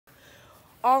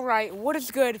Alright, what is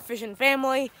good, fishing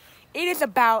family? It is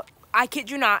about, I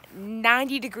kid you not,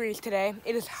 90 degrees today.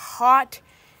 It is hot,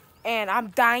 and I'm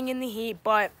dying in the heat,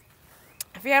 but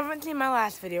if you haven't seen my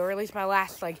last video, or at least my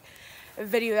last,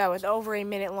 video that was over a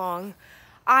minute long,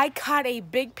 I caught a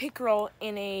big pickerel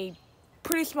in a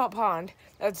pretty small pond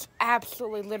that's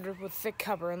absolutely littered with thick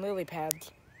cover and lily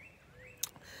pads.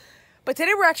 But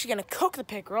today we're actually going to cook the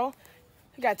pickerel.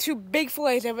 We got two big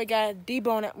fillets of it. Got to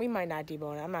debone it. We might not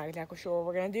debone it. I'm not exactly sure what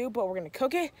we're going to do, but we're going to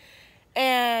cook it.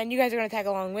 And you guys are going to tag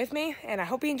along with me. And I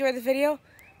hope you enjoyed the video.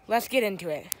 Let's get into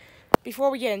it. Before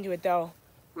we get into it, though,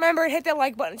 remember, hit that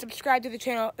like button, subscribe to the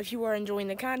channel if you are enjoying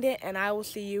the content, and I will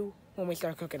see you when we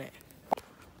start cooking it.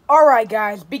 Alright,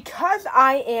 guys, because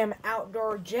I am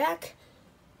Outdoor Jack,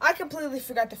 I completely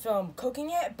forgot to film cooking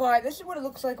it, but this is what it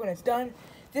looks like when it's done.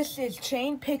 This is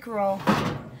chain pickerel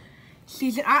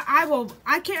season.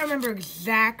 I can't remember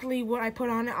exactly what I put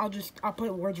on it. I'll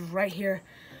put words right here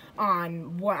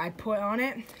on what I put on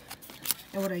it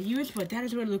and what I used, but that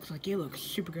is what it looks like. It looks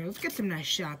super good. Let's get some nice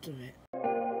shots of it.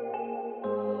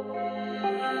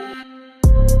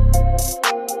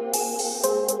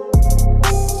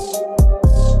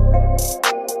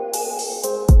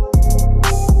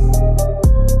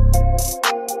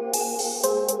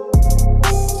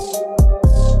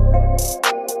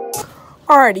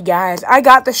 Alrighty, guys, I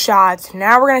got the shots.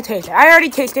 Now we're gonna taste it. I already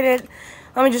tasted it.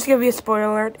 Let me just give you a spoiler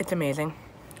alert. It's amazing.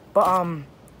 But,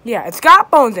 yeah, it's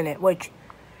got bones in it, which,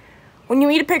 when you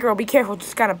eat a pickerel, be careful.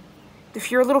 Just kind of,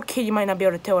 if you're a little kid, you might not be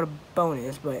able to tell what a bone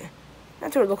is, but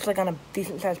that's what it looks like on a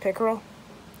decent-sized pickerel.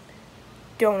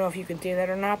 Don't know if you can see that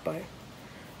or not, but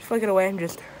just flick it away and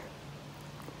just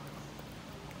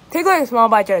take, a small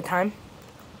bite at a time.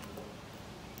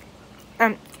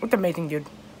 And it's amazing, dude.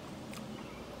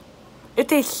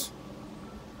 It's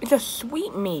a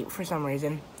sweet meat for some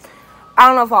reason. I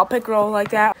don't know if I'll pickerel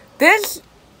like that. This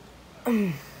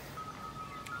could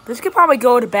probably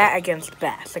go to bat against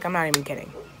bass. Like, I'm not even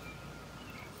kidding.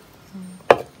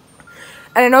 And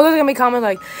I know there's gonna be comments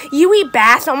like, "You eat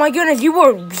bass? Oh my goodness, you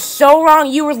were so wrong.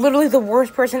 You were literally the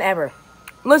worst person ever."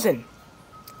 Listen,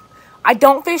 I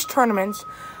don't fish tournaments.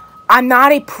 I'm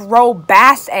not a pro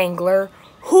bass angler.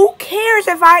 Who cares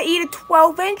if I eat a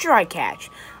 12-incher I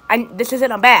catch? This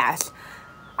isn't a bass.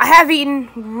 I have eaten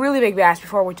really big bass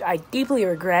before, which I deeply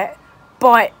regret.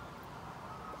 But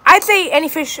I'd say any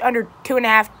fish under 2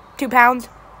 pounds,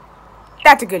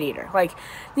 that's a good eater. Like,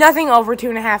 nothing over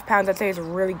 2.5 pounds I'd say is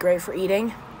really great for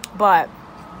eating. But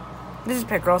this is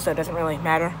pickerel, so it doesn't really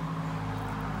matter.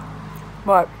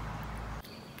 But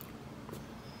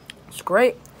it's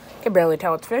great. I can barely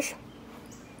tell it's fish.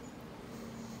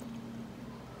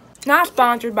 Not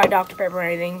sponsored by Dr. Pepper or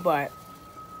anything, but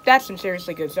that's some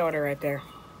seriously good soda right there.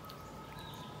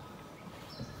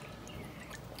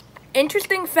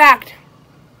 Interesting fact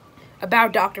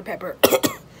about Dr. Pepper.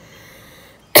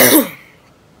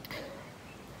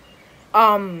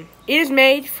 It is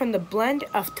made from the blend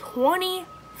of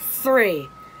 23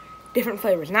 different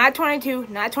flavors. Not 22,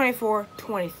 not 24,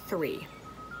 23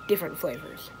 different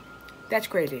flavors. That's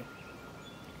crazy.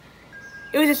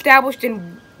 It was established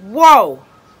in,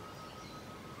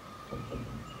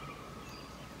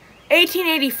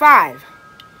 1885.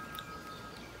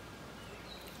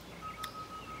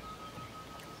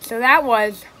 So that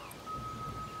was,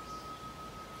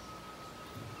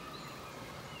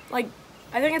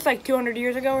 I think it's 200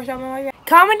 years ago or something like that.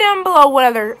 Comment down below what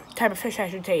other type of fish I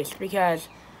should taste, because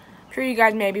I'm sure you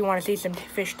guys maybe want to see some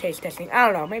fish taste testing. I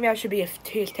don't know, maybe I should be a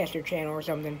taste tester channel or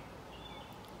something.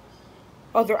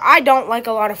 Although I don't like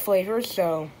a lot of flavors,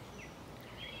 so,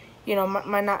 you know,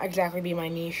 might not exactly be my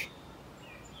niche.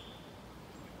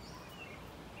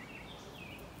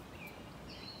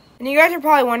 And you guys are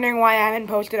probably wondering why I haven't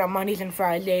posted on Mondays and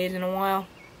Fridays in a while.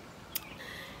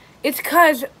 It's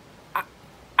because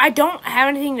I don't have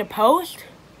anything to post,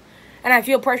 and I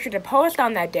feel pressured to post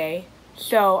on that day.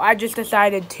 So I just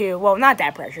decided to, well, not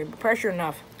that pressure, but pressure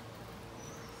enough.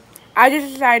 I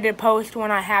just decided to post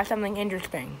when I have something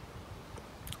interesting.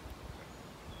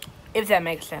 If that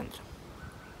makes sense.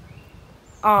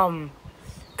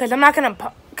 Because I'm not going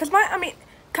to,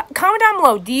 comment down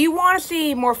below, do you want to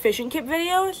see more fishing kit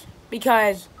videos?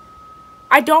 Because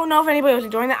I don't know if anybody was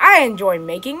enjoying that. I enjoy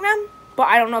making them, but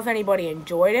I don't know if anybody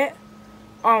enjoyed it.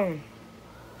 I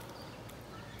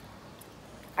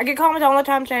get comments all the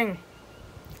time saying,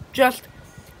 just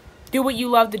do what you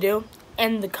love to do,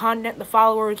 and the content, the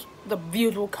followers, the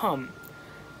views will come.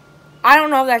 I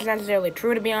don't know if that's necessarily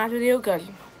true, to be honest with you, because,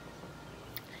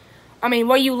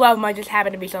 what you love might just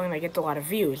happen to be something that gets a lot of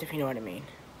views, if you know what I mean.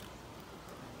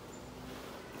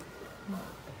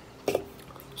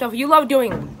 So if you love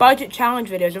doing budget challenge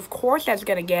videos, of course that's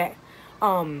going to get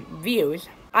views.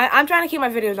 I'm trying to keep my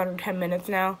videos under 10 minutes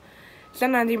now.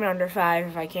 Sometimes even under 5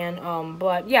 if I can.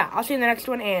 But yeah, I'll see you in the next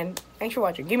one, and thanks for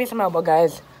watching. Give me some elbow,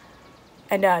 guys.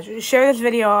 And share this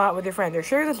video out with your friends, or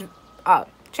share this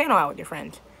channel out with your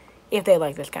friends if they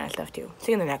like this kind of stuff too.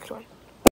 See you in the next one.